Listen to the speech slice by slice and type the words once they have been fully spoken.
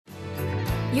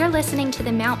You're listening to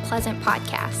the Mount Pleasant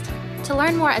Podcast. To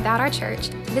learn more about our church,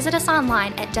 visit us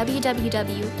online at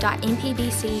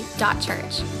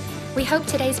www.mpbc.church. We hope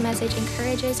today's message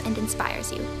encourages and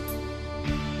inspires you.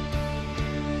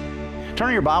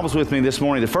 Turn your Bibles with me this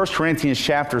morning to 1 Corinthians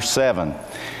chapter 7.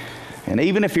 And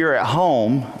even if you're at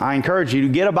home, I encourage you to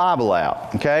get a Bible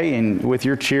out, okay? And with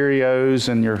your Cheerios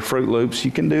and your Fruit Loops,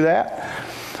 you can do that.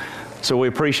 So we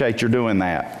appreciate your doing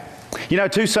that. You know,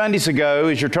 2 Sundays ago,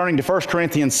 as you're turning to 1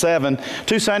 Corinthians 7,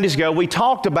 2 Sundays ago, we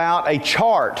talked about a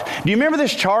chart. Do you remember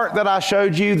this chart that I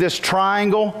showed you, this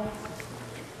triangle?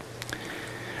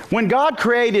 When God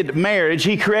created marriage,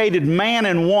 He created man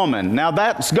and woman. Now,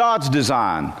 that's God's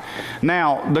design.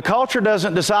 Now, the culture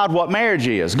doesn't decide what marriage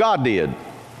is. God did.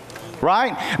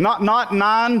 Right? Not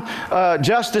 9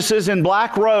 justices in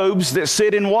black robes that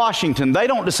sit in Washington. They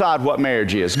don't decide what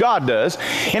marriage is. God does.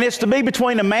 And it's to be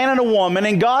between a man and a woman,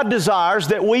 and God desires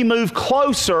that we move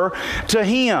closer to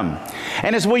Him.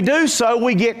 And as we do so,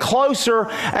 we get closer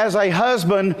as a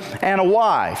husband and a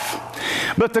wife.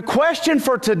 But the question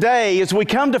for today, as we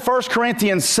come to 1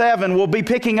 Corinthians 7, we'll be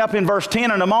picking up in verse 10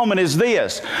 in a moment, is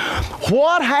this.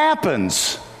 What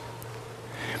happens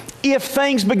if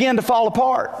things begin to fall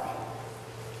apart?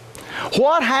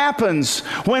 What happens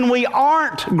when we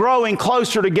aren't growing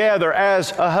closer together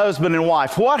as a husband and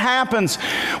wife? What happens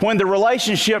when the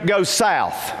relationship goes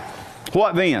south?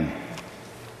 What then?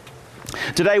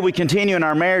 Today we continue in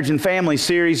our marriage and family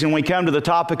series, and we come to the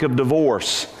topic of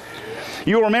divorce.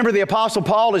 You'll remember the Apostle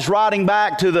Paul is writing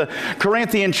back to the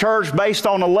Corinthian church based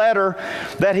on a letter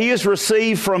that he has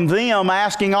received from them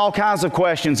asking all kinds of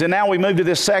questions. And now we move to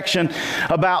this section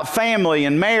about family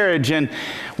and marriage, and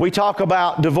we talk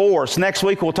about divorce. Next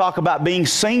week we'll talk about being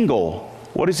single.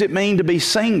 What does it mean to be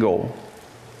single?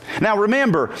 Now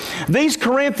remember, these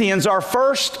Corinthians are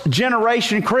first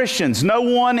generation Christians. No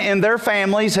one in their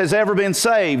families has ever been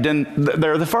saved, and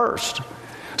they're the first.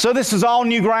 So this is all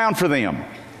new ground for them.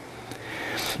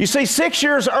 You see, 6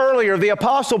 years earlier, the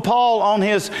Apostle Paul, on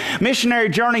his missionary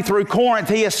journey through Corinth,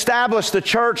 he established the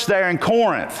church there in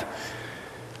Corinth.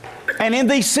 And in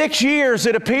these 6 years,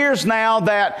 it appears now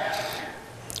that,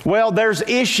 well, there's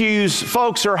issues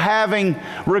folks are having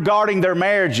regarding their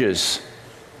marriages.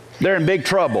 They're in big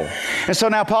trouble. And so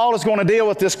now Paul is going to deal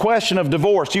with this question of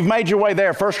divorce. You've made your way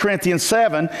there, 1 Corinthians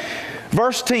 7,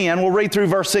 verse 10. We'll read through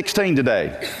verse 16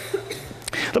 today.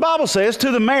 The Bible says,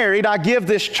 "To the married I give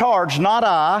this charge, not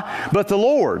I, but the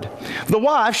Lord. The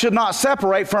wife should not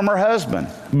separate from her husband.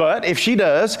 But if she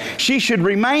does, she should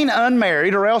remain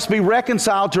unmarried or else be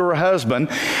reconciled to her husband.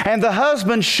 And the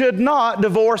husband should not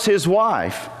divorce his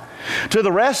wife. To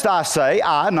the rest I say,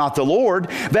 I, not the Lord,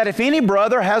 that if any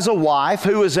brother has a wife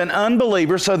who is an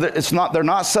unbeliever, so that they're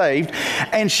not saved,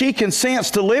 and she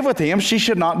consents to live with him, she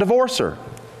should not divorce her.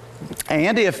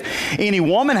 And if any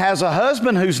woman has a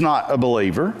husband who's not a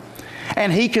believer,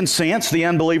 and he consents, the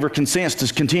unbeliever consents to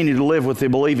continue to live with the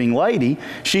believing lady,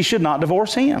 she should not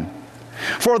divorce him.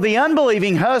 For the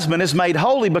unbelieving husband is made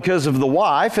holy because of the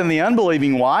wife, and the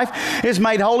unbelieving wife is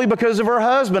made holy because of her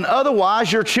husband.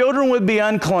 Otherwise, your children would be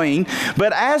unclean,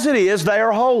 but as it is, they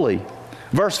are holy."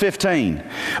 Verse 15,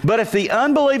 "But if the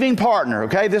unbelieving partner,"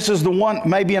 okay, this is the one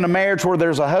maybe in a marriage where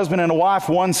there's a husband and a wife,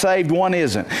 one saved, one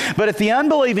isn't. "But if the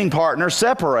unbelieving partner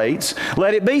separates,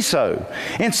 let it be so.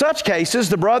 In such cases,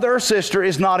 the brother or sister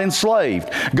is not enslaved.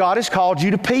 God has called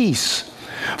you to peace.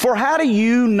 For how do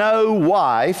you know,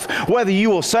 wife, whether you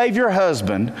will save your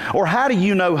husband, or how do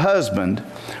you know, husband,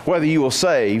 whether you will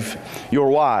save your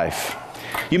wife?"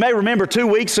 You may remember 2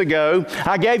 weeks ago,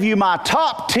 I gave you my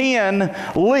top 10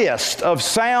 list of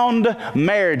sound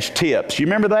marriage tips. You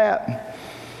remember that?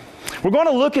 We're going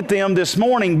to look at them this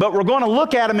morning, but we're going to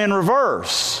look at them in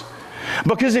reverse.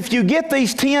 Because if you get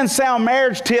these 10 sound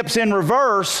marriage tips in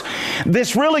reverse,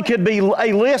 this really could be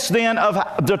a list then of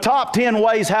the top 10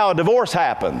 ways how a divorce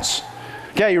happens.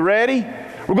 Okay, you ready?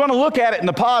 We're going to look at it in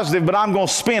the positive, but I'm going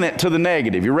to spin it to the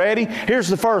negative. You ready? Here's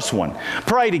the first one.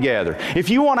 Pray together.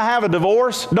 If you want to have a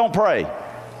divorce, don't pray.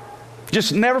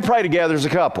 Just never pray together as a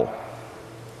couple.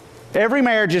 Every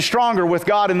marriage is stronger with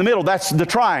God in the middle. That's the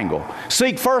triangle.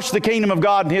 Seek first the kingdom of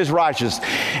God and His righteousness,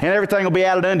 and everything will be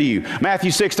added unto you.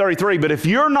 Matthew 6:33. But if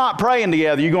you're not praying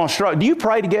together, you're going to struggle. Do you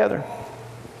pray together?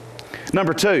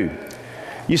 Number 2,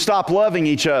 you stop loving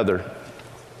each other.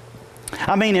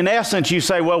 I mean, in essence, you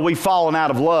say, well, we've fallen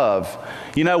out of love.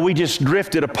 You know, we just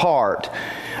drifted apart.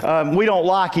 We don't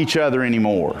like each other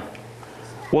anymore.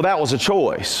 Well, that was a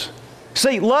choice.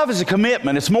 See, love is a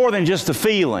commitment. It's more than just a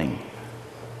feeling.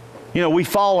 You know, we've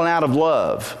fallen out of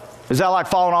love. Is that like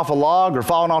falling off a log or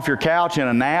falling off your couch in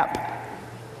a nap?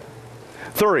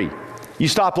 3, you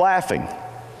stop laughing.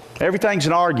 Everything's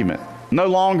an argument. No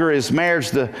longer is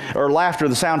marriage or laughter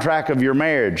the soundtrack of your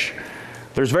marriage.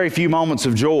 There's very few moments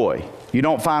of joy. You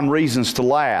don't find reasons to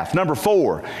laugh. Number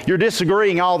 4, you're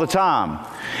disagreeing all the time.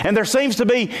 And there seems to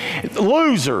be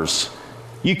losers.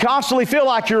 You constantly feel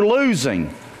like you're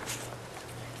losing.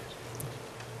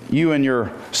 You and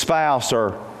your spouse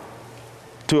are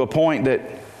to a point that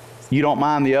you don't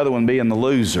mind the other one being the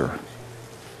loser.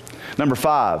 Number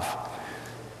 5,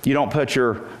 you don't put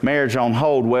your marriage on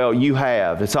hold. Well, you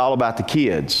have. It's all about the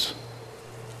kids.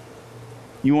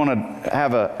 You want to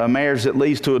have a marriage that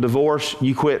leads to a divorce,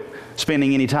 you quit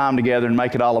spending any time together and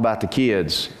make it all about the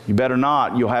kids. You better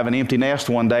not. You'll have an empty nest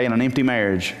one day and an empty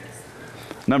marriage.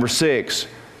 Number 6,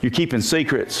 you're keeping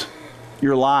secrets.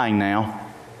 You're lying now.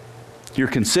 You're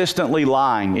consistently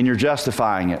lying and you're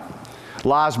justifying it.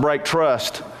 Lies break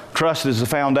trust. Trust is the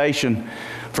foundation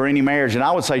for any marriage. And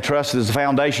I would say trust is the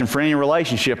foundation for any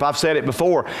relationship. I've said it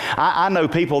before. I know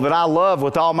people that I love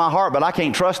with all my heart, but I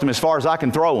can't trust them as far as I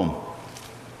can throw them.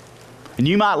 And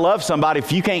you might love somebody,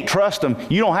 if you can't trust them,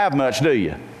 you don't have much, do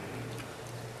you?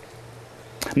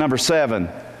 Number 7,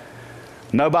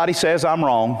 nobody says I'm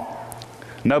wrong.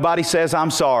 Nobody says I'm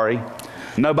sorry.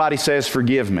 Nobody says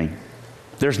forgive me.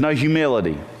 There's no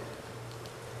humility.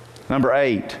 Number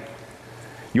 8,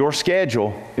 your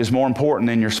schedule is more important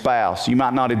than your spouse. You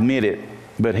might not admit it,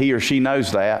 but he or she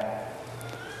knows that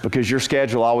because your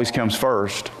schedule always comes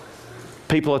first.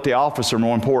 People at the office are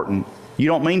more important. You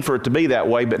don't mean for it to be that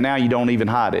way, but now you don't even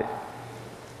hide it.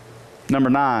 Number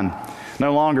 9,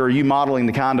 no longer are you modeling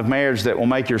the kind of marriage that will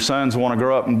make your sons want to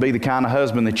grow up and be the kind of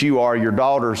husband that you are, your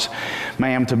daughters,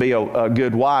 ma'am, to be a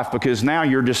good wife, because now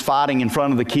you're just fighting in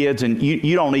front of the kids and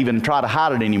you don't even try to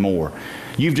hide it anymore.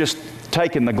 You've just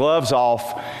taken the gloves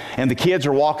off and the kids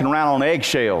are walking around on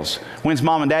eggshells. When's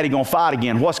mom and daddy going to fight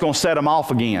again? What's going to set them off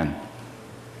again?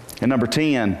 And number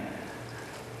 10,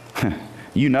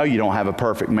 you know you don't have a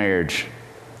perfect marriage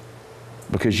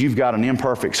because you've got an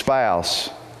imperfect spouse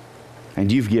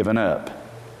and you've given up.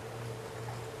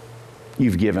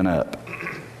 You've given up.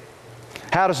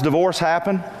 How does divorce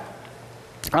happen?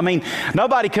 I mean,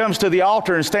 nobody comes to the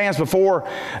altar and stands before,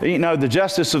 the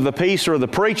justice of the peace or the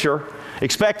preacher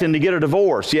expecting to get a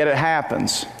divorce, yet it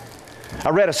happens. I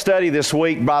read a study this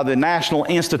week by the National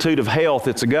Institute of Health.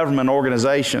 It's a government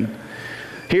organization.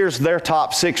 Here's their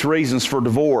top 6 reasons for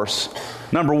divorce.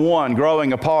 Number 1,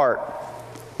 growing apart.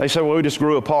 They say, well, we just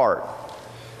grew apart.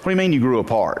 What do you mean you grew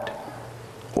apart?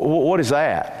 What is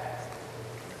that?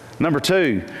 Number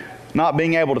 2, not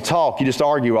being able to talk. You just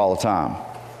argue all the time.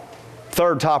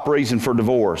 3rd top reason for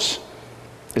divorce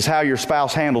is how your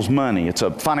spouse handles money. It's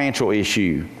a financial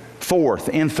issue.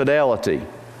 4th, infidelity.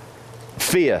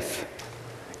 5th,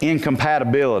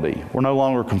 incompatibility. We're no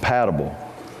longer compatible.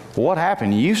 Well, what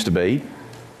happened? You used to be.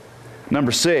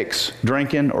 Number 6,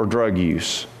 drinking or drug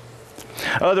use.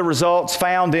 Other results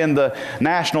found in the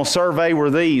national survey were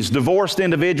these. Divorced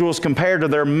individuals compared to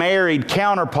their married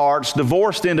counterparts,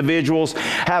 divorced individuals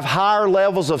have higher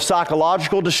levels of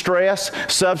psychological distress,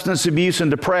 substance abuse,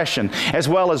 and depression, as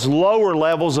well as lower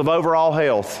levels of overall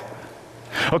health.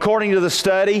 According to the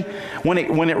study, when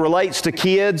it relates to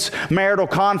kids, marital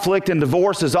conflict and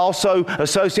divorce is also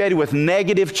associated with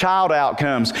negative child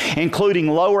outcomes, including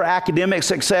lower academic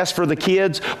success for the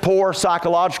kids, poor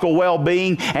psychological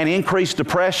well-being, and increased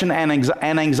depression and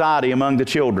anxiety among the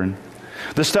children.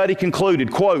 The study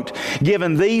concluded, quote,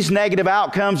 given these negative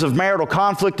outcomes of marital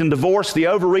conflict and divorce, the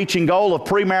overreaching goal of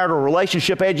premarital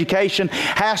relationship education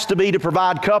has to be to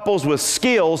provide couples with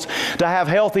skills to have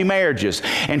healthy marriages.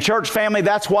 And church family,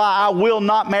 that's why I will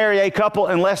not marry a couple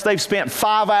unless they've spent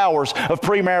 5 hours of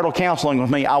premarital counseling with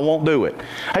me. I won't do it.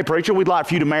 Hey, preacher, we'd like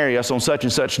for you to marry us on such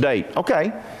and such date.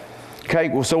 Okay,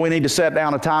 well, so we need to set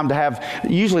down a time to have,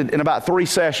 usually in about 3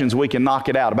 sessions we can knock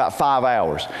it out, about 5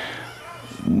 hours.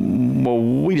 Well,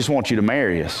 we just want you to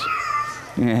marry us.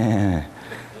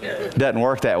 Doesn't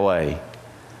work that way.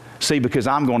 See, because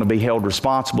I'm going to be held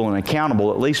responsible and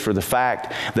accountable, at least for the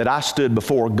fact that I stood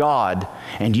before God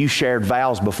and you shared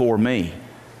vows before me.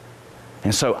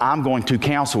 And so I'm going to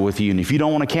counsel with you. And if you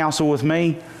don't want to counsel with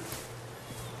me,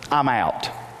 I'm out.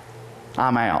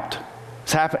 I'm out.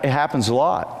 It happens a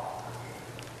lot.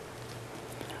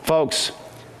 Folks,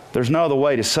 there's no other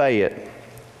way to say it.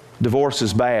 Divorce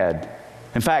is bad.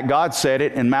 In fact, God said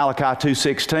it in Malachi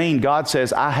 2:16. God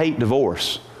says, I hate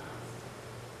divorce.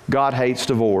 God hates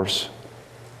divorce.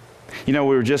 We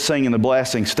were just singing the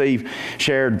blessing. Steve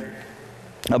shared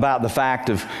about the fact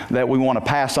that we want to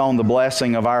pass on the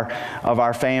blessing of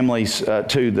our families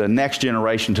to the next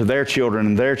generation, to their children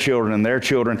and their children and their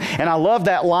children. And I love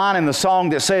that line in the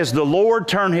song that says, "The Lord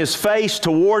turn His face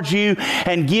towards you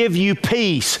and give you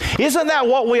peace." Isn't that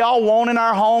what we all want in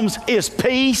our homes, is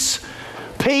peace?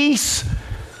 Peace.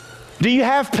 Do you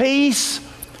have peace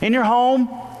in your home,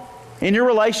 in your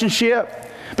relationship?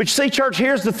 But you see, church,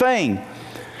 here's the thing.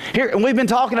 And we've been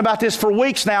talking about this for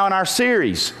weeks now in our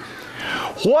series.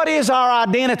 What is our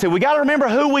identity? We got to remember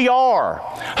who we are.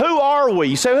 Who are we?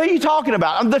 You say, who are you talking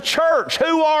about? The church.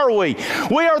 Who are we?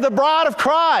 We are the bride of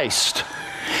Christ.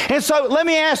 And so let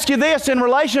me ask you this in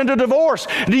relation to divorce.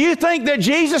 Do you think that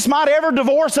Jesus might ever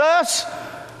divorce us?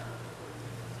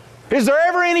 Is there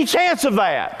ever any chance of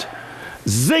that?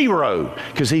 Zero.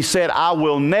 Because He said, "I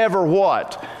will never"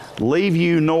 what? "Leave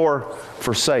you nor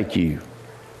forsake you."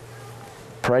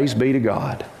 Praise be to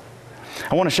God.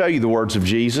 I want to show you the words of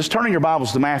Jesus. Turn in your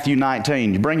Bibles to Matthew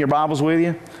 19. You bring your Bibles with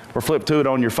you? Or flip to it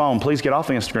on your phone. Please get off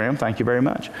Instagram. Thank you very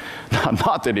much.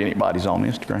 Not that anybody's on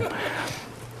Instagram.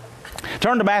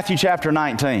 Turn to Matthew chapter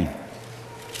 19.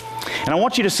 And I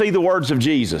want you to see the words of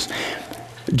Jesus.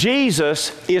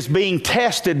 Jesus is being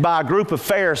tested by a group of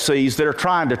Pharisees that are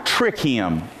trying to trick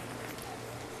Him.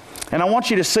 And I want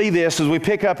you to see this as we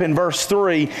pick up in verse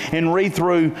 3 and read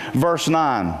through verse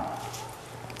 9.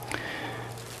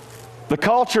 The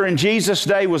culture in Jesus'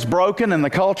 day was broken, and the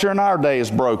culture in our day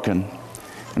is broken.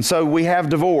 And so we have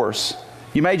divorce.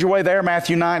 You made your way there,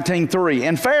 Matthew 19:3.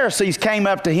 "And Pharisees came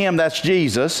up to Him," that's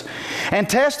Jesus, "and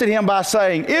tested Him by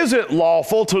saying, 'Is it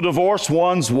lawful to divorce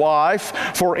one's wife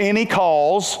for any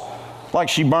cause?'" Like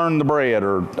she burned the bread,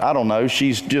 or I don't know,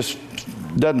 she's just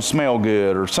doesn't smell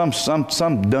good, or some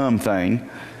dumb thing.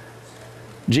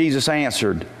 Jesus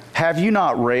answered, "Have you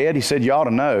not read?" He said, "You ought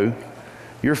to know.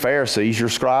 You're Pharisees, you're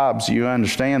scribes, you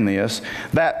understand this.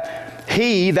 That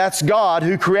He, that's God,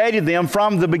 who created them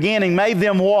from the beginning, made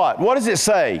them" what? What does it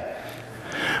say?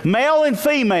 "Male and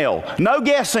female." No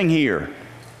guessing here.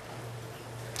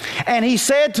 "And He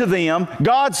said to them,"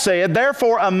 God said,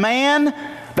 "Therefore a man,"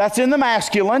 that's in the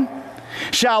masculine,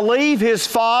 "shall leave his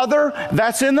father,"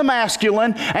 that's in the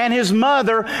masculine, "and his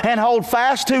mother, and hold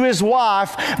fast to his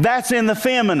wife," that's in the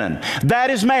feminine. That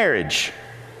is marriage.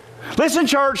 Listen,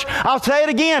 church, I'll say it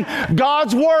again.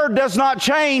 God's Word does not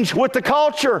change with the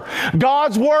culture.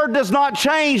 God's Word does not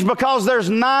change because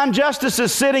there's 9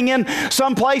 justices sitting in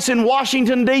some place in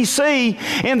Washington, D.C.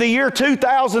 in the year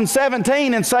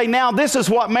 2017 and say, now this is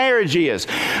what marriage is.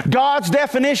 God's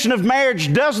definition of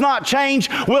marriage does not change,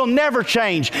 will never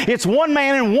change. It's one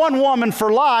man and one woman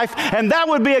for life, and that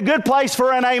would be a good place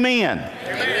for an amen.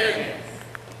 Amen.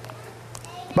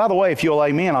 By the way, if you'll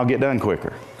amen, I'll get done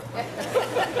quicker.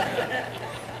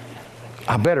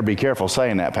 I better be careful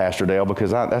saying that, Pastor Dale,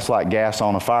 because that's like gas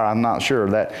on a fire. I'm not sure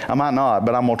of that. I might not,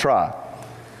 but I'm going to try.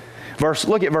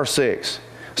 Look at verse 6.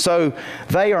 "So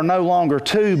they are no longer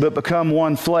two, but become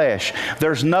one flesh."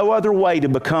 There's no other way to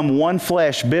become one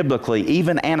flesh biblically,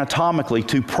 even anatomically,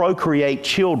 to procreate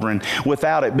children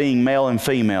without it being male and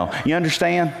female. You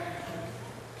understand?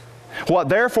 "What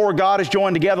therefore God has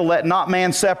joined together, let not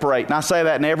man separate." And I say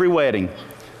that in every wedding.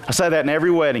 I say that in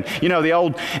every wedding. You know,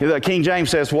 the King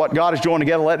James says, "What God has joined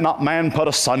together, let not man put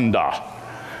asunder."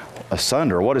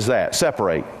 Asunder, what is that?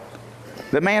 Separate.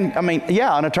 That man,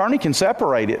 an attorney can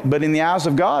separate it, but in the eyes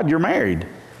of God, you're married.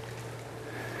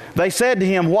 "They said to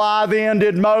him, why then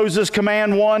did Moses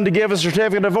command one to give a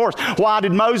certificate of divorce?" Why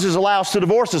did Moses allow us to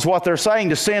divorce, is what they're saying,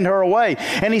 to send her away.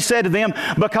 "And he said to them,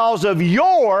 because of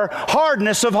your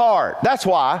hardness of heart." That's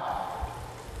why.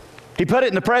 He put it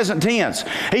in the present tense.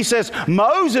 He says,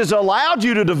 Moses allowed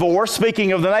you to divorce,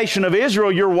 speaking of the nation of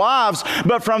Israel, your wives,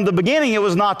 but from the beginning it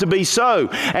was not to be so.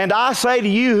 "And I say to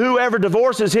you, whoever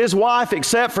divorces his wife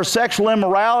except for sexual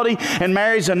immorality and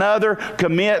marries another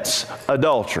commits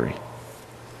adultery."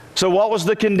 So what was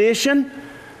the condition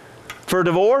for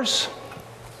divorce?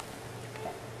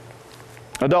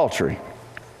 Adultery.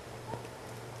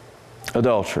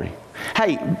 Adultery.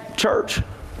 Hey, church,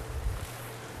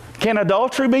 can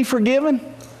adultery be forgiven?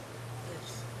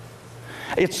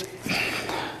 It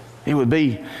would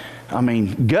be,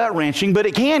 gut-wrenching, but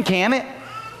it can it?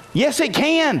 Yes, it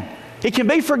can. It can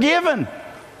be forgiven.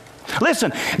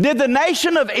 Listen, did the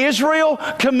nation of Israel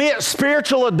commit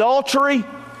spiritual adultery?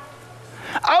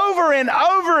 Over and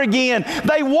over again,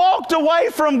 they walked away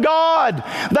from God.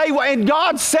 And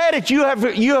God said it, you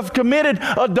have committed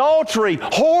adultery,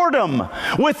 whoredom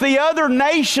with the other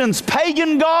nations,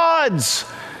 pagan gods.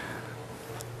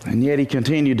 And yet He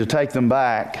continued to take them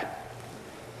back.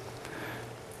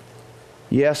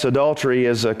 Yes, adultery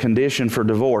is a condition for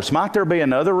divorce. Might there be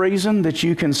another reason that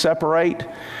you can separate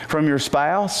from your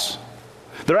spouse?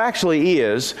 There actually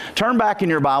is. Turn back in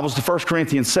your Bibles to 1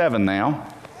 Corinthians 7 now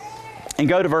and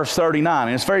go to verse 39.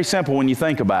 And it's very simple when you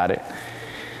think about it.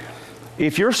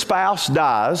 If your spouse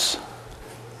dies,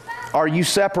 are you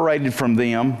separated from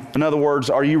them? In other words,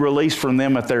 are you released from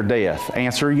them at their death?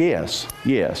 Answer, yes.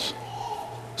 Yes.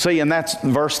 See, and that's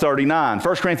verse 39.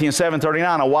 1 Corinthians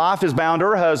 7:39, a wife is bound to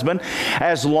her husband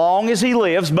as long as he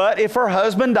lives, but if her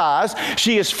husband dies,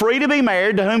 she is free to be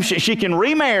married to whom she can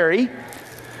remarry.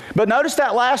 But notice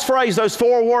that last phrase, those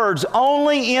 4 words,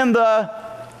 only in the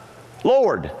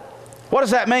Lord. What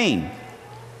does that mean?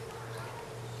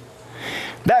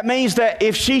 That means that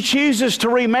if she chooses to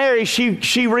remarry,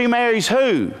 she remarries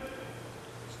who?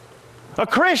 A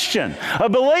Christian, a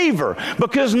believer,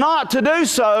 because not to do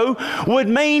so would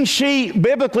mean she,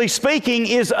 biblically speaking,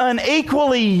 is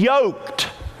unequally yoked.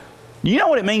 You know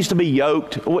what it means to be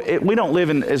yoked? We don't live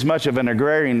in as much of an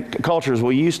agrarian culture as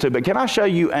we used to, but can I show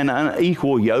you an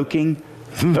unequal yoking?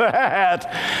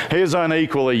 That is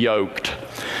unequally yoked.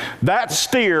 That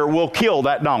steer will kill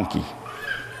that donkey.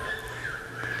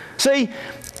 See,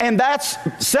 and that's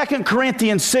 2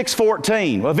 Corinthians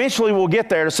 6:14. Well, eventually we'll get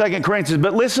there to 2 Corinthians,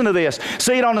 but listen to this.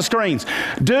 See it on the screens.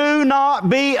 Do not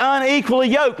be unequally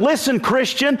yoked. Listen,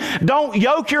 Christian, don't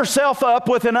yoke yourself up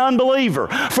with an unbeliever.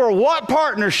 For what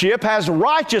partnership has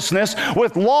righteousness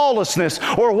with lawlessness,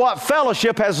 or what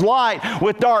fellowship has light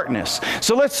with darkness?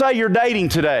 So let's say you're dating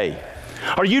today.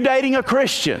 Are you dating a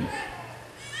Christian?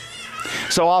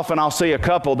 So often I'll see a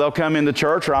couple, they'll come into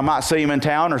church, or I might see them in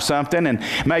town or something, and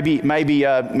maybe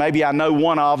I know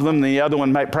one of them, the other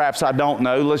one perhaps I don't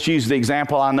know. Let's use the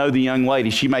example, I know the young lady.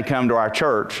 She may come to our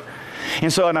church.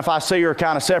 And so, and if I see her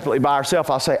kind of separately by herself,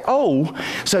 I'll say, oh,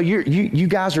 so you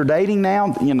guys are dating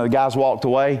now? You know, the guy's walked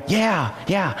away. Yeah.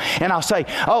 And I'll say,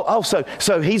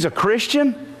 so he's a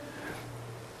Christian?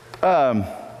 Yeah,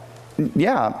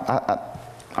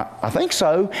 I think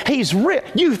so.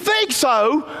 You think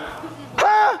so?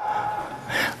 Huh?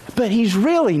 But he's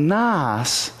really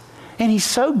nice, and he's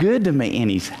so good to me,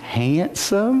 and he's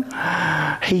handsome.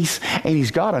 He's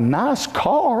got a nice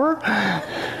car.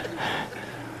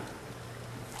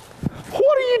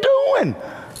 What are you doing?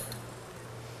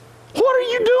 What are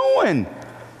you doing?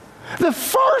 The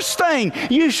first thing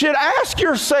you should ask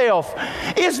yourself,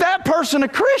 is that person a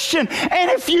Christian?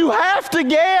 And if you have to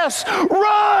guess,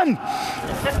 run!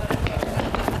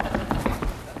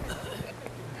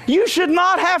 You should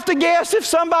not have to guess if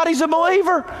somebody's a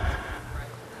believer.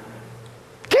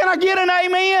 Can I get an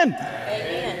amen?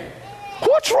 Amen.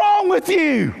 What's wrong with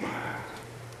you?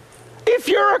 If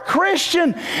you're a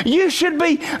Christian, you should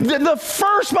be, the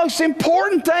first most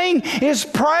important thing is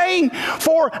praying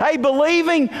for a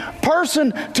believing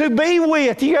person to be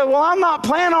with. You go, well, I'm not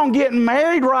planning on getting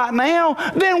married right now.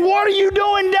 Then what are you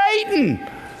doing dating?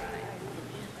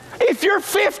 If you're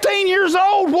 15 years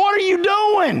old, what are you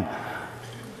doing?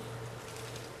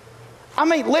 I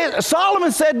mean,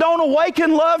 Solomon said, don't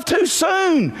awaken love too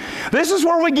soon. This is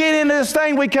where we get into this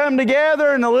thing. We come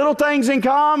together and the little things in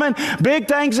common, big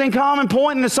things in common,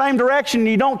 point in the same direction.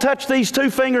 You don't touch these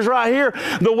 2 fingers right here,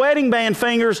 the wedding band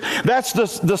fingers. That's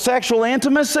the sexual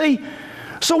intimacy.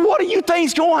 So what do you think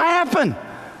is going to happen?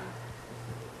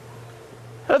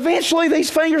 Eventually,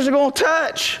 these fingers are going to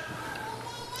touch.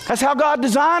 That's how God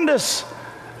designed us.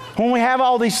 When we have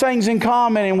all these things in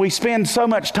common and we spend so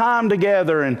much time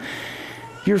together, and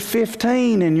you're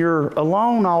 15 and you're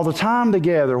alone all the time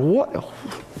together. What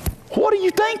are you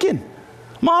thinking?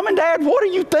 Mom and Dad, what are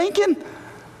you thinking?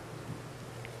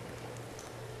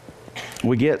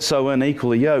 We get so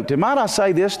unequally yoked. And might I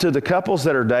say this to the couples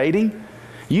that are dating?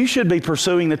 You should be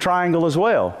pursuing the triangle as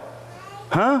well.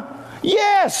 Huh?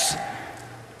 Yes!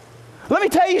 Let me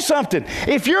tell you something.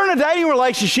 If you're in a dating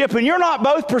relationship and you're not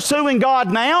both pursuing God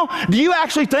now, do you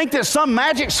actually think that some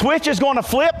magic switch is going to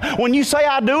flip when you say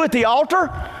I do at the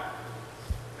altar?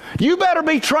 You better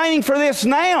be training for this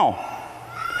now.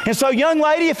 And so, young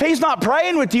lady, if he's not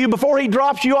praying with you before he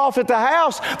drops you off at the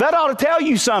house, that ought to tell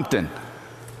you something.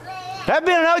 That'd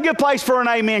be another good place for an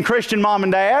amen, Christian mom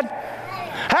and dad.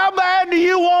 How bad do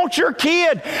you want your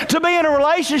kid to be in a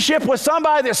relationship with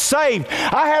somebody that's saved?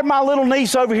 I had my little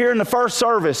niece over here in the first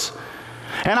service,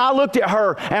 and I looked at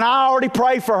her, and I already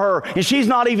prayed for her, and she's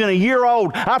not even a year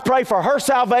old. I pray for her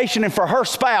salvation and for her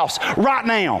spouse right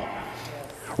now.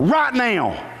 Right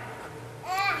now.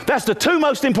 That's the 2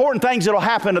 most important things that will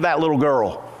happen to that little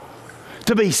girl.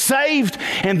 To be saved,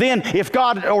 and then if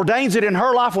God ordains it in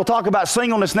her life, we'll talk about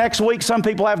singleness next week. Some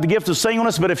people have the gift of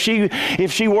singleness, but if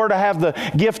she were to have the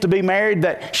gift to be married,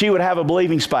 that she would have a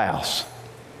believing spouse.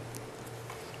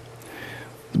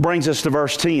 Brings us to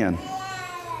verse 10.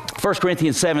 1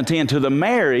 Corinthians 7:10, to the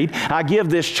married I give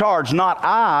this charge, not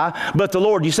I, but the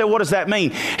Lord. You say, what does that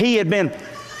mean? He had been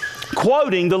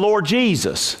quoting the Lord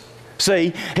Jesus.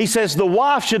 See, he says the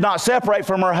wife should not separate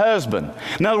from her husband.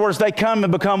 In other words, they come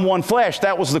and become one flesh.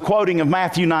 That was the quoting of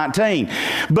Matthew 19.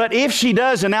 But if she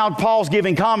does, and now Paul's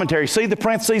giving commentary. See the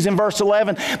parentheses in verse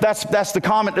 11? That's the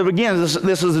comment. Again,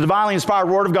 this is the divinely inspired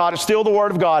Word of God. It's still the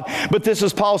Word of God, but this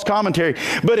is Paul's commentary.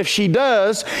 But if she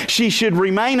does, she should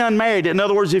remain unmarried. In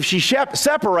other words, if she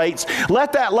separates,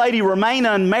 let that lady remain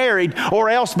unmarried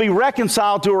or else be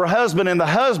reconciled to her husband, and the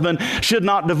husband should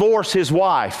not divorce his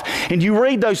wife. And you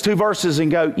read those two verses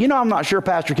and go, I'm not sure,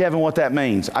 Pastor Kevin, what that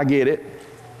means. I get it.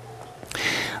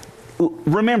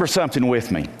 Remember something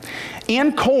with me.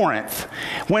 In Corinth,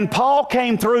 when Paul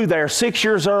came through there 6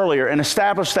 years earlier and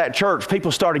established that church,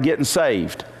 people started getting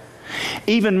saved.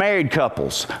 Even married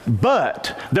couples.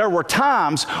 But there were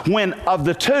times when of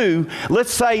the two,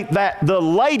 let's say that the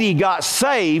lady got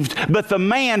saved, but the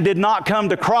man did not come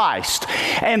to Christ.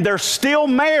 And they're still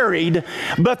married,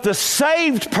 but the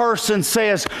saved person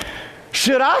says,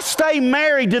 should I stay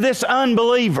married to this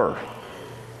unbeliever?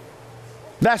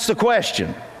 That's the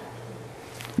question.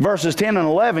 Verses 10 and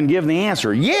 11 give the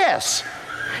answer. Yes,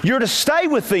 you're to stay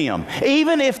with them,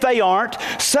 even if they aren't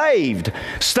saved.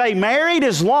 Stay married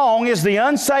as long as the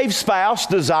unsaved spouse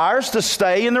desires to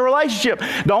stay in the relationship.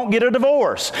 Don't get a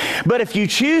divorce. But if you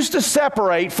choose to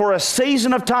separate for a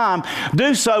season of time,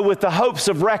 do so with the hopes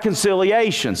of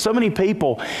reconciliation. So many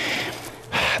people,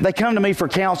 they come to me for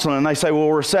counseling and they say, well,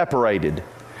 we're separated.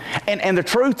 And the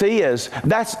truth is,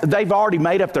 they've already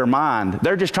made up their mind.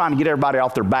 They're just trying to get everybody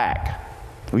off their back.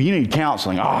 Well, you need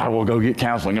counseling. We'll go get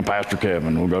counseling. And Pastor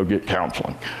Kevin, we'll go get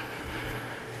counseling.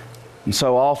 And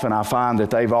so often I find that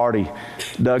they've already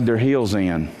dug their heels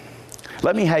in.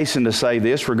 Let me hasten to say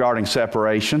this regarding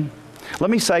separation. Let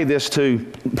me say this to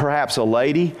perhaps a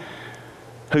lady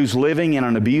who's living in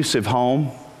an abusive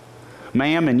home.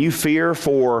 Ma'am, and you fear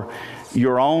for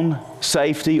your own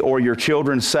safety or your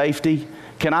children's safety,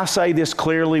 can I say this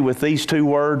clearly with these two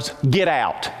words? Get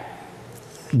out.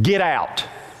 Get out.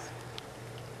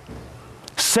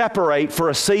 Separate for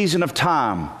a season of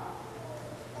time.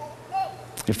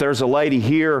 If there's a lady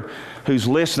here who's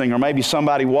listening, or maybe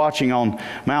somebody watching on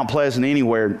Mount Pleasant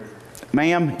anywhere,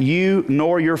 ma'am, you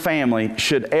nor your family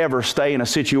should ever stay in a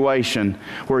situation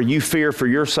where you fear for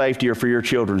your safety or for your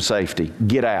children's safety.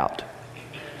 Get out.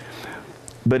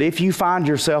 But if you find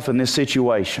yourself in this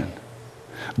situation,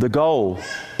 the goal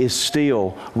is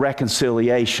still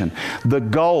reconciliation. The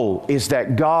goal is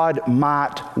that God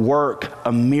might work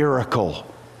a miracle,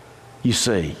 you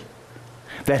see,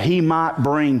 that He might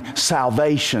bring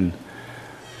salvation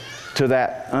to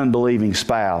that unbelieving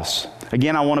spouse.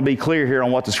 Again, I want to be clear here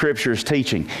on what the Scripture is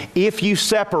teaching. If you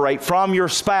separate from your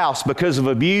spouse because of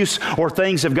abuse or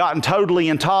things have gotten totally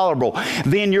intolerable,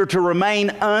 then you're to remain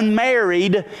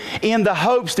unmarried in the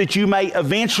hopes that you may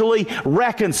eventually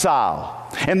reconcile.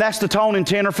 And that's the tone and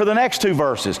tenor for the next two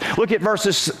verses. Look at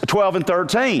verses 12 and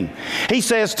 13. He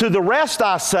says, to the rest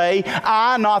I say,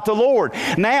 I, not the Lord.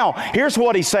 Now, here's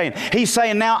what he's saying. He's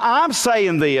saying, now I'm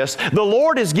saying this. The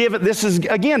Lord has given, this is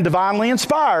again divinely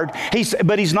inspired,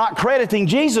 but he's not crediting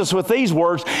Jesus with these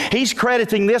words. He's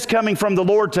crediting this coming from the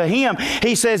Lord to him.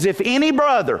 He says, if any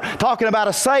brother, talking about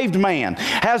a saved man,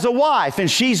 has a wife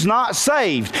and she's not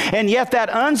saved, and yet that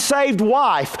unsaved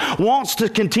wife wants to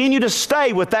continue to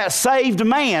stay with that saved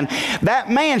man,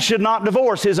 that man should not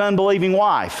divorce his unbelieving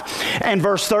wife. And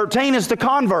verse 13 is the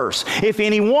converse. If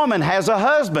any woman has a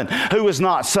husband who is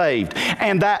not saved,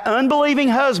 and that unbelieving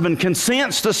husband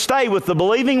consents to stay with the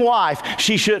believing wife,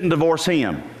 she shouldn't divorce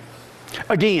him.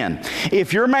 Again,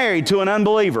 if you're married to an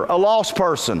unbeliever, a lost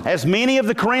person, as many of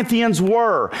the Corinthians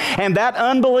were, and that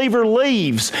unbeliever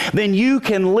leaves, then you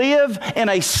can live in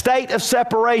a state of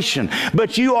separation.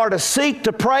 But you are to seek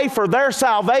to pray for their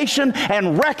salvation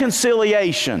and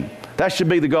reconciliation. That should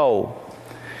be the goal.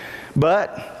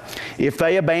 But if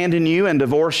they abandon you and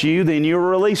divorce you, then you're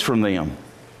released from them.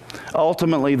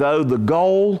 Ultimately, though, the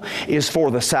goal is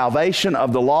for the salvation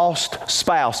of the lost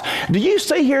spouse. Do you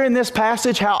see here in this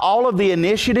passage how all of the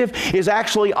initiative is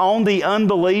actually on the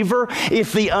unbeliever?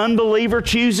 If the unbeliever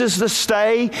chooses to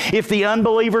stay, if the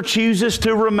unbeliever chooses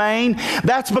to remain,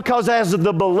 that's because as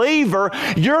the believer,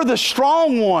 you're the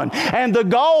strong one. And the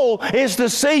goal is to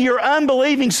see your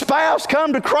unbelieving spouse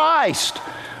come to Christ.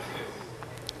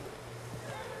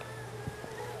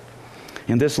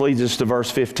 And this leads us to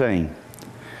verse 15.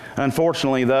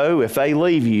 Unfortunately, though, if they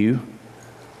leave you,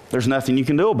 there's nothing you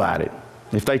can do about it.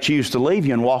 If they choose to leave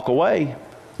you and walk away,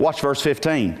 watch verse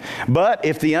 15. But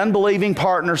if the unbelieving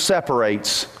partner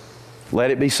separates,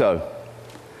 let it be so.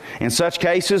 In such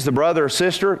cases, the brother or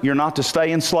sister, you're not to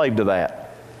stay enslaved to that.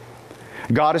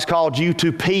 God has called you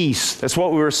to peace. That's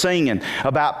what we were singing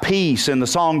about peace in the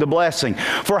song, The Blessing.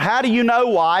 For how do you know,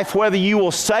 wife, whether you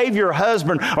will save your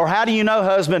husband, or how do you know,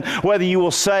 husband, whether you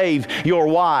will save your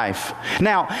wife?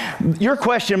 Now, your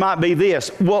question might be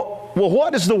this. Well,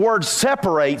 what does the word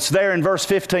separates there in verse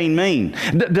 15 mean?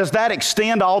 Does that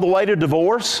extend all the way to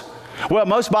divorce? Well,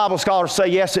 most Bible scholars say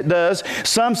yes, it does.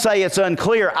 Some say it's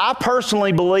unclear. I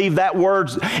personally believe that word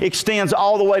extends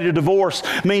all the way to divorce,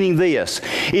 meaning this.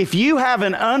 If you have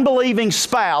an unbelieving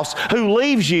spouse who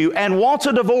leaves you and wants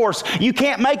a divorce, you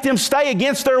can't make them stay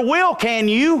against their will, can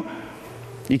you?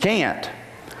 You can't.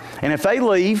 And if they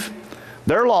leave,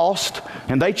 they're lost,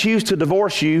 and they choose to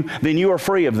divorce you, then you are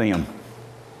free of them.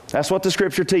 That's what the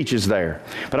Scripture teaches there.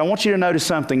 But I want you to notice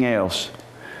something else.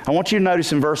 I want you to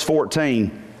notice in verse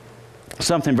 14,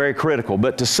 something very critical,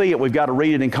 but to see it, we've got to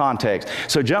read it in context.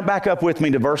 So jump back up with me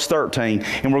to verse 13,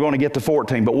 and we're going to get to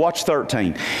 14, but watch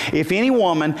 13. If any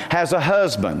woman has a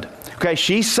husband, okay,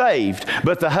 she's saved,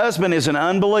 but the husband is an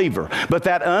unbeliever, but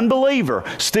that unbeliever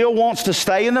still wants to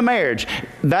stay in the marriage,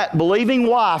 that believing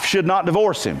wife should not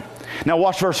divorce him. Now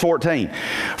watch verse 14.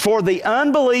 For the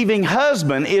unbelieving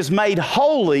husband is made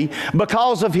holy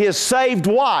because of his saved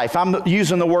wife. I'm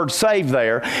using the word saved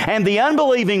there. And the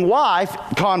unbelieving wife,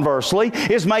 conversely,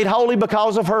 is made holy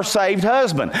because of her saved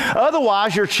husband.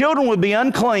 Otherwise, your children would be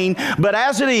unclean, but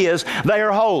as it is, they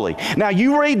are holy. Now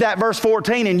you read that verse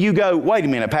 14 and you go, wait a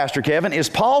minute, Pastor Kevin, is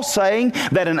Paul saying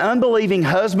that an unbelieving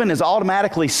husband is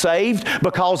automatically saved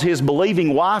because his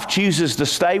believing wife chooses to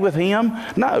stay with him?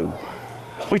 No.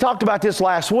 We talked about this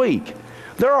last week.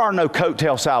 There are no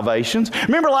coattail salvations.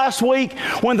 Remember last week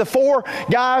when the 4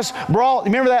 guys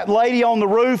remember that lady on the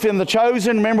roof in The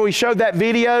Chosen? Remember we showed that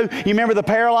video? You remember the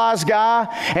paralyzed guy?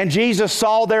 And Jesus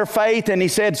saw their faith and he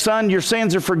said, son, your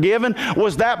sins are forgiven.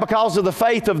 Was that because of the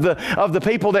faith of the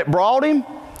people that brought him?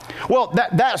 Well,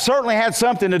 that certainly had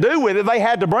something to do with it. They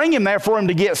had to bring him there for him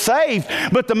to get saved.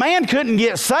 But the man couldn't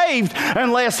get saved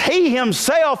unless he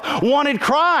himself wanted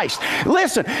Christ.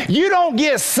 Listen, you don't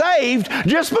get saved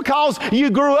just because you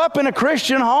grew up in a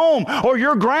Christian home or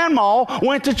your grandma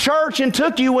went to church and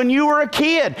took you when you were a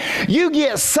kid. You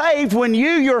get saved when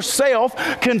you yourself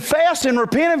confess and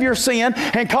repent of your sin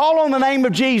and call on the name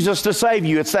of Jesus to save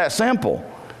you. It's that simple.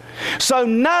 So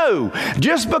no,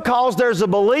 just because there's a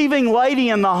believing lady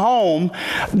in the home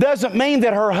doesn't mean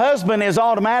that her husband is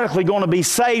automatically going to be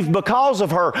saved because of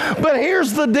her. But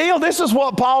here's the deal. This is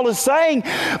what Paul is saying.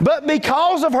 But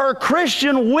because of her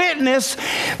Christian witness,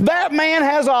 that man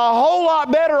has a whole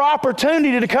lot better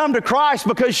opportunity to come to Christ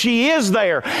because she is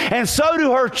there. And so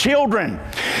do her children.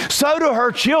 So do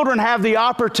her children have the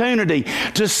opportunity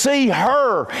to see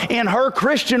her in her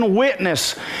Christian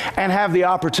witness and have the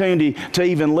opportunity to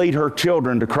even lead her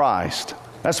children to Christ.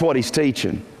 That's what he's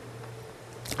teaching.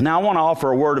 Now I want to offer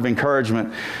a word of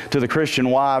encouragement to the Christian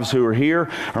wives who are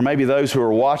here, or maybe those who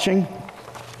are watching,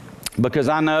 because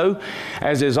I know,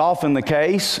 as is often the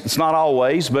case, it's not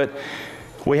always, but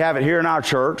we have it here in our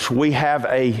church, we have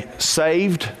a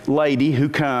saved lady who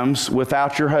comes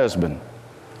without your husband.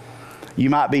 You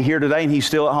might be here today and he's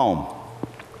still at home.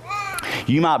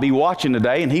 You might be watching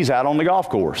today and he's out on the golf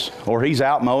course, or he's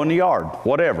out mowing the yard,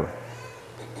 whatever.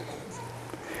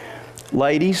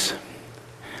 Ladies,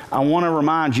 I want to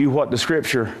remind you what the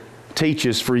Scripture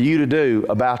teaches for you to do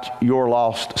about your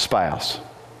lost spouse.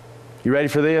 You ready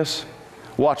for this?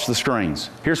 Watch the screens.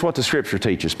 Here's what the Scripture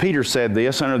teaches. Peter said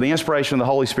this under the inspiration of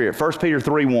the Holy Spirit. 1 Peter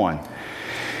 3:1.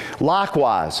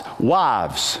 Likewise,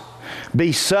 wives,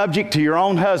 be subject to your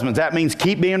own husbands. That means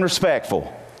keep being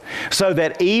respectful. So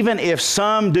that even if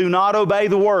some do not obey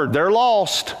the word, they're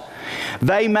lost,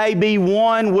 they may be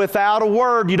won without a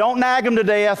word. You don't nag them to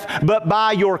death, but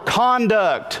by your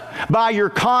conduct. By your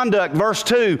conduct, verse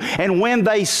 2. And when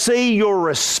they see your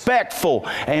respectful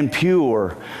and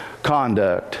pure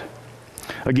conduct.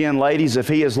 Again, ladies, if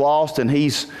he is lost and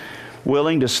he's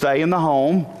willing to stay in the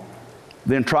home,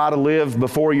 then try to live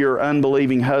before your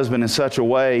unbelieving husband in such a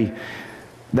way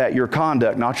that your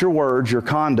conduct, not your words, your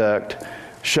conduct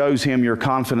shows him your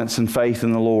confidence and faith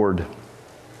in the Lord.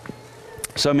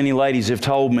 So many ladies have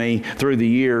told me through the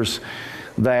years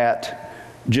that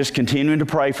just continuing to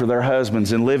pray for their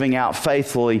husbands and living out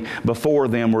faithfully before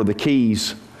them were the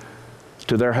keys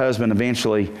to their husband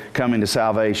eventually coming to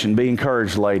salvation. Be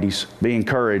encouraged, ladies. Be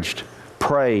encouraged.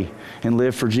 Pray and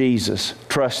live for Jesus.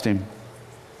 Trust Him.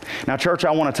 Now, church,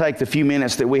 I want to take the few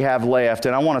minutes that we have left,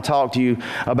 and I want to talk to you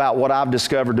about what I've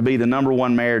discovered to be the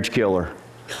 #1 marriage killer.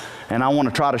 And I want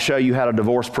to try to show you how to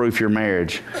divorce-proof your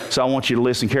marriage. So I want you to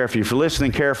listen carefully. If you're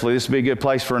listening carefully, this would be a good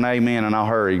place for an amen, and I'll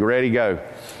hurry. Ready? Go.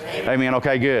 Amen.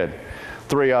 Okay, good.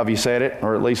 3 of you said it,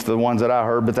 or at least the ones that I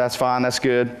heard, but that's fine. That's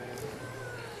good.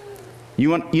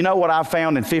 You know what I've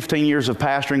found in 15 years of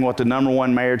pastoring, what the number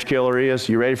one marriage killer is?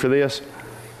 You ready for this?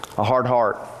 A hard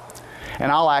heart.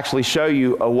 And I'll actually show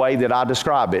you a way that I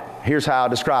describe it. Here's how I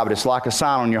describe it. It's like a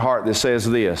sign on your heart that says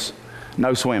this: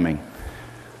 no swimming.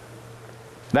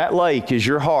 That lake is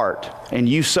your heart, and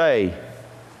you say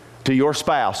to your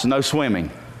spouse, no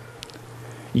swimming.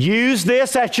 Use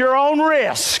this at your own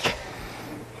risk.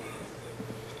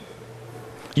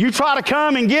 You try to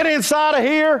come and get inside of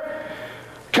here,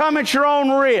 come at your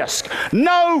own risk.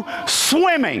 No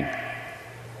swimming.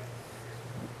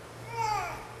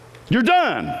 You're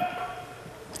done.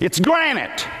 It's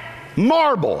granite,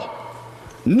 marble,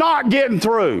 not getting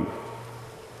through.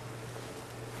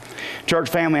 Church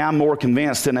family, I'm more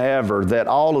convinced than ever that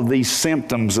all of these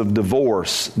symptoms of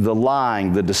divorce, the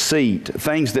lying, the deceit,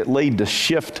 things that lead to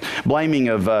shift blaming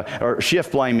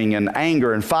and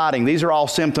anger and fighting, these are all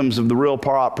symptoms of the real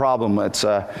problem. It's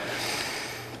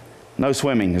no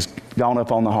swimming has gone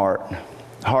up on the heart.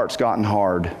 The heart's gotten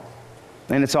hard.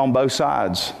 And it's on both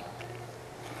sides.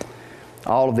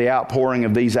 All of the outpouring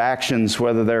of these actions,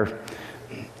 whether they're,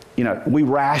 we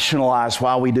rationalize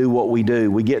why we do what we do.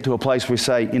 We get to a place we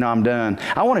say, I'm done.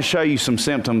 I want to show you some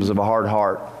symptoms of a hard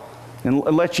heart and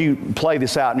let you play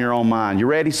this out in your own mind. You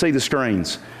ready? See the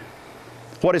screens.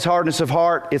 What is hardness of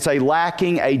heart? It's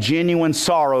lacking a genuine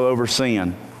sorrow over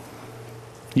sin.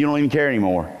 You don't even care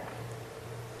anymore.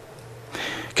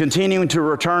 Continuing to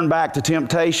return back to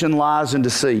temptation, lies, and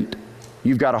deceit.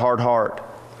 You've got a hard heart.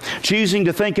 Choosing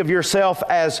to think of yourself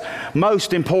as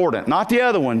most important. Not the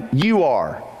other one. You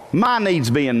are. My needs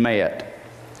being met.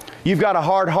 You've got a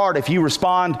hard heart if you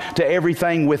respond to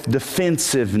everything with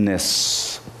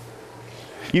defensiveness.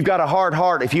 You've got a hard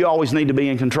heart if you always need to be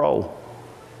in control.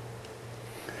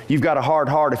 You've got a hard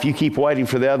heart if you keep waiting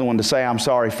for the other one to say, I'm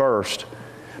sorry first.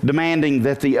 Demanding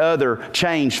that the other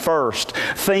change first,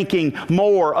 thinking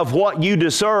more of what you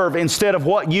deserve instead of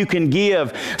what you can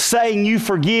give, saying you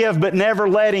forgive but never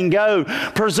letting go,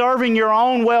 preserving your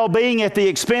own well-being at the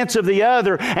expense of the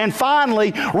other, and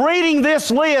finally reading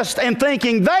this list and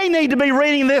thinking they need to be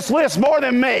reading this list more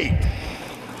than me.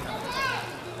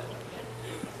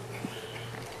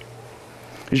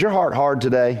 Is your heart hard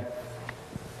today?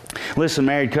 Listen,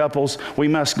 married couples, we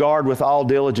must guard with all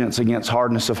diligence against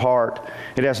hardness of heart.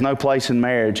 It has no place in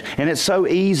marriage. And it's so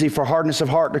easy for hardness of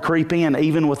heart to creep in,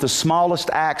 even with the smallest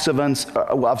acts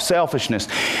of selfishness.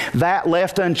 That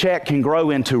left unchecked can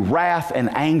grow into wrath and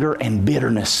anger and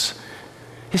bitterness.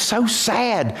 It's so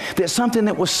sad that something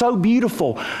that was so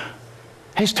beautiful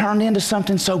has turned into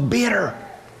something so bitter.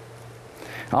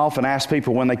 I often ask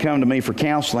people when they come to me for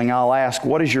counseling, I'll ask,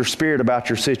 what is your spirit about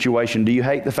your situation? Do you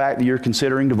hate the fact that you're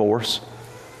considering divorce?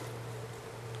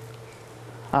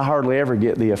 I hardly ever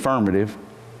get the affirmative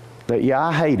that, yeah,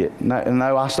 I hate it.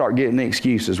 No, I start getting the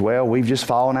excuses. Well, we've just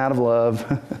fallen out of love.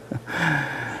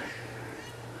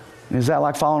 Is that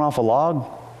like falling off a log?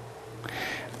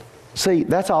 See,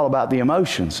 that's all about the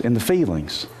emotions and the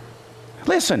feelings.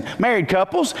 Listen, married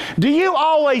couples, do you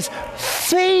always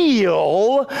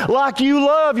feel like you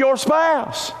love your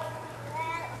spouse?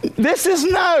 This is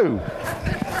no.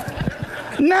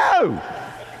 No.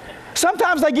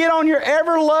 Sometimes they get on your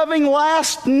ever-loving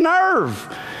last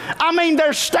nerve. I mean,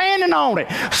 they're standing on it,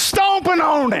 stomping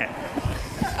on it.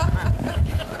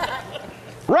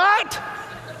 Right?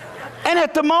 And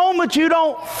at the moment, you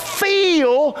don't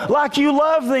feel like you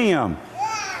love them.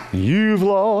 You've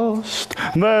lost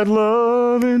that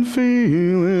love and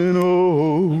feeling,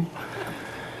 oh.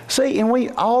 See,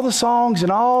 and all the songs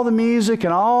and all the music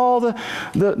and all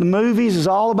the movies is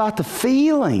all about the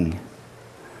feeling.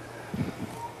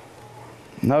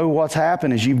 No, what's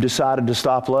happened is you've decided to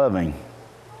stop loving.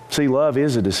 See, love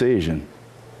is a decision.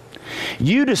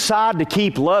 You decide to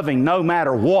keep loving no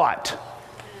matter what.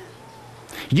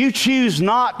 You choose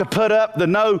not to put up the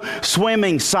no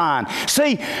swimming sign.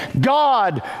 See,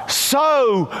 God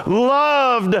so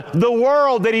loved the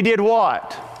world that He did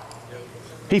what?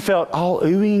 He felt all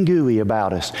ooey and gooey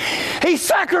about us. He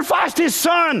sacrificed His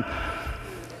Son.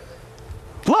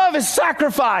 Love is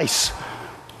sacrifice.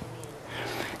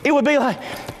 It would be like,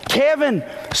 Kevin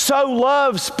so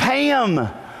loves Pam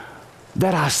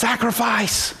that I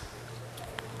sacrifice.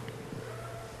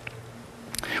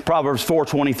 Proverbs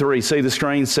 4:23, see the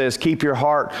screen says, keep your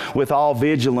heart with all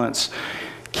vigilance.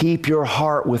 Keep your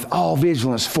heart with all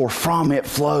vigilance, for from it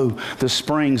flow the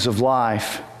springs of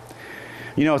life.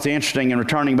 You know, it's interesting, in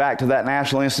returning back to that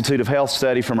National Institute of Health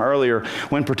study from earlier,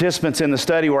 when participants in the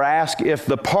study were asked if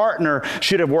the partner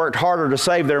should have worked harder to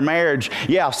save their marriage,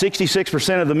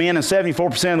 66% of the men and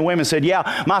 74% of the women said,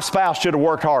 yeah, my spouse should have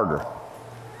worked harder.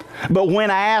 But when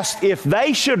asked if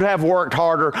they should have worked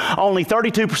harder, only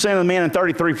 32% of the men and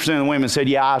 33% of the women said,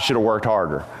 yeah, I should have worked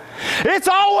harder. It's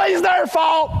always their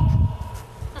fault.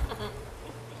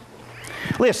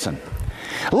 Listen.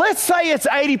 Let's say it's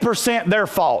 80% their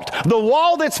fault. The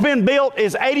wall that's been built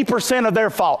is 80% of their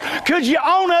fault. Could you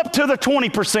own up to the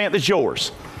 20% that's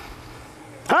yours?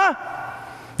 Huh?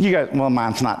 You go, well,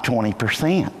 mine's not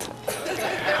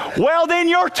 20%. Well, then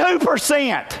you're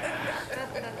 2%.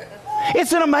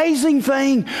 It's an amazing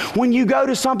thing when you go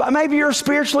to somebody, maybe you're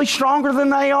spiritually stronger than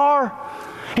they are,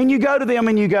 and you go to them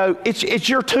and you go, it's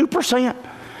your 2%.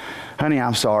 Honey,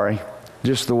 I'm sorry.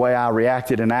 Just the way I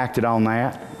reacted and acted on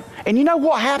that. And you know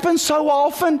what happens so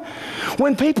often?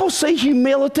 When people see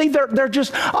humility, they're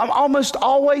just almost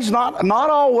always, not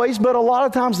always, but a lot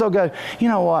of times they'll go, you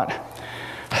know what?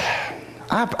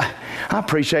 I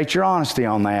appreciate your honesty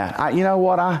on that. You know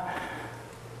what?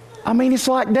 I mean, it's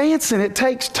like dancing. It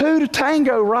takes two to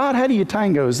tango, right? How do you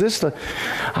tango? Is this the...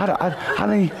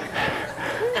 I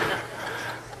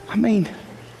mean,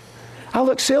 I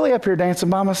look silly up here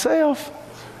dancing by myself.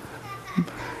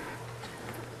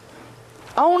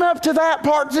 Own up to that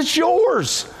part that's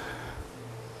yours.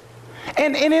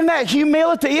 And in that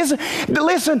humility,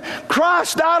 listen,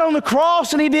 Christ died on the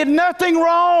cross and He did nothing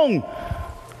wrong.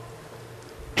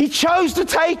 He chose to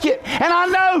take it. And I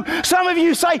know some of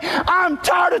you say, I'm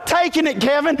tired of taking it,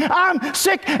 Kevin. I'm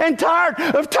sick and tired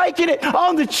of taking it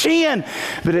on the chin.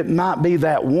 But it might be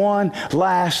that one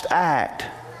last act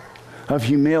of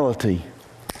humility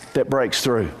that breaks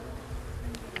through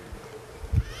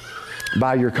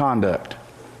by your conduct,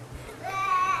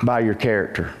 by your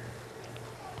character.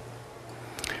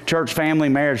 Church, family,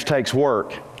 marriage takes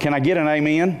work. Can I get an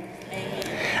amen?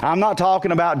 I'm not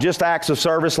talking about just acts of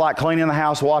service like cleaning the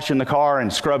house, washing the car,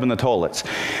 and scrubbing the toilets.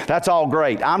 That's all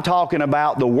great. I'm talking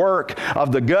about the work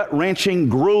of the gut-wrenching,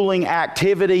 grueling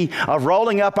activity of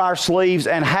rolling up our sleeves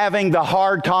and having the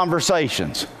hard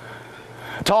conversations.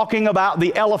 Talking about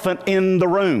the elephant in the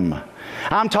room.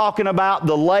 I'm talking about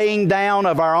the laying down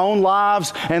of our own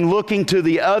lives and looking to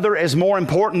the other as more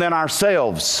important than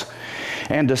ourselves.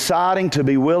 And deciding to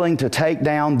be willing to take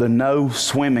down the no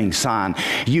swimming sign.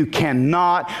 You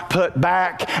cannot put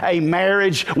back a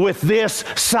marriage with this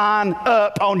sign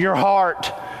up on your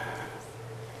heart.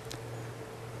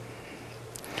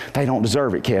 They don't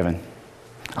deserve it, Kevin.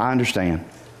 I understand.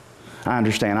 I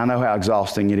know how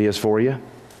exhausting it is for you.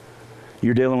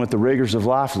 You're dealing with the rigors of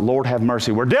life. Lord have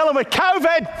mercy. We're dealing with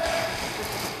COVID.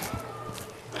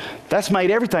 That's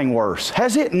made everything worse.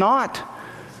 Has it not?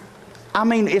 I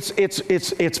mean,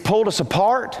 it's pulled us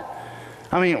apart.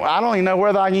 I mean, I don't even know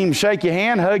whether I can even shake your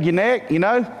hand, hug your neck, you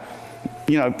know,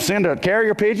 send a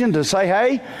carrier pigeon to say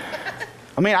hey.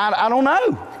 I mean, I don't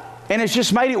know. And it's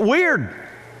just made it weird.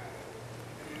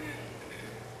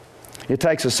 It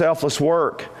takes a selfless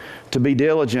work to be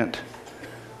diligent,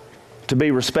 to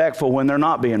be respectful when they're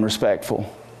not being respectful,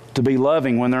 to be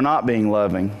loving when they're not being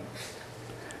loving.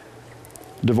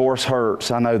 Divorce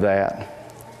hurts, I know that.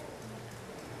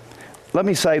 Let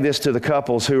me say this to the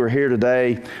couples who are here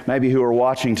today, maybe who are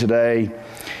watching today.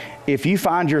 If you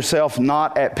find yourself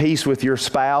not at peace with your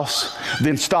spouse,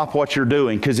 then stop what you're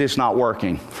doing because it's not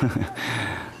working.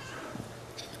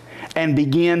 And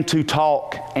begin to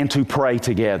talk and to pray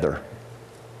together.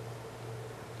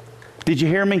 Did you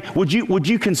hear me? Would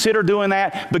you consider doing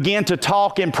that? Begin to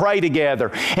talk and pray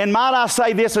together. And might I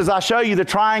say this as I show you the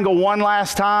triangle one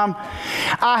last time?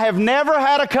 I have never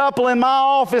had a couple in my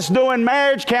office doing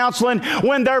marriage counseling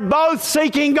when they're both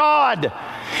seeking God.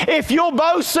 If you'll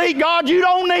both seek God, you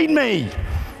don't need me.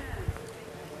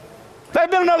 That'd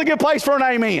been another good place for an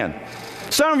amen.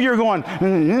 Some of you are going,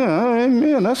 yeah,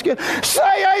 amen, that's good.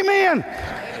 Say amen.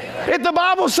 If the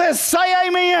Bible says say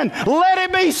amen, let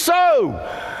it be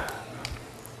so.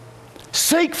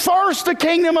 Seek first the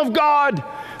kingdom of God.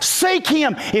 Seek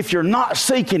Him. If you're not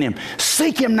seeking Him,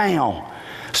 seek Him now.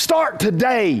 Start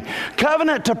today.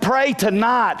 Covenant to pray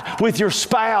tonight with your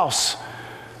spouse.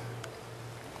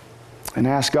 And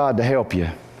ask God to help you.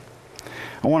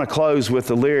 I want to close with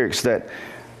the lyrics that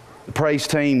the praise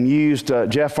team used.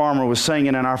 Jeff Farmer was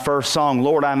singing in our first song,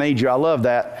 Lord, I Need You. I love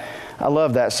that. I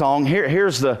love that song.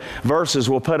 Here's the verses.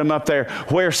 We'll put them up there.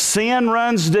 Where sin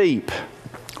runs deep.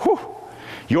 Whew.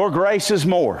 Your grace is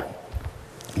more.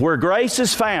 Where grace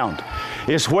is found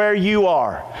is where you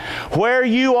are. Where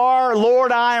you are,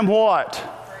 Lord, I am what?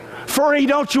 Free.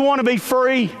 Don't you want to be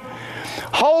free?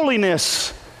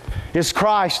 Holiness is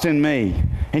Christ in me.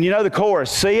 And you know the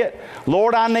chorus, see it?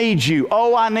 Lord, I need you.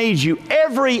 Oh, I need you.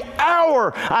 Every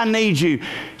hour I need you.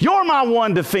 You're my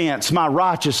one defense, my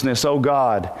righteousness, oh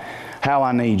God, how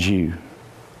I need you.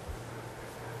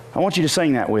 I want you to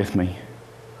sing that with me.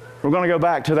 We're going to go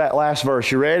back to that last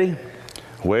verse. You ready?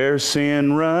 Where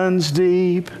sin runs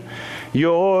deep,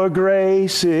 your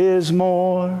grace is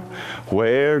more.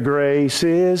 Where grace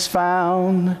is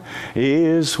found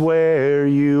is where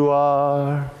you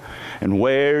are. And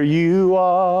where you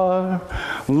are,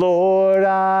 Lord,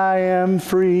 I am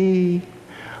free.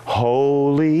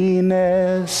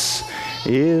 Holiness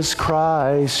is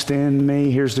Christ in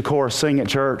me. Here's the chorus. Sing it,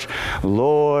 church.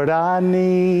 Lord, I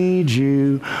need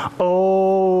you.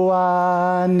 Oh,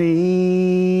 I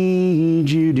need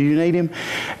you. Do you need Him?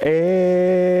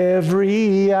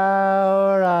 Every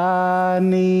hour I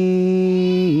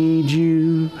need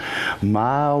you.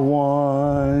 My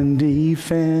one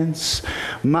defense,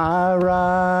 my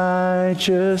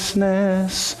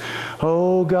righteousness.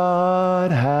 Oh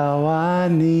God, how I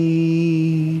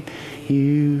need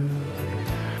you.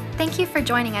 Thank you for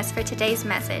joining us for today's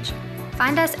message.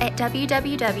 Find us at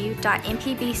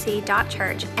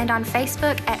www.mpbc.church and on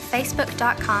Facebook at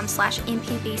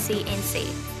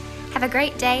facebook.com/mpbcnc. Have a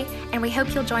great day, and we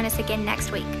hope you'll join us again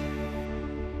next week.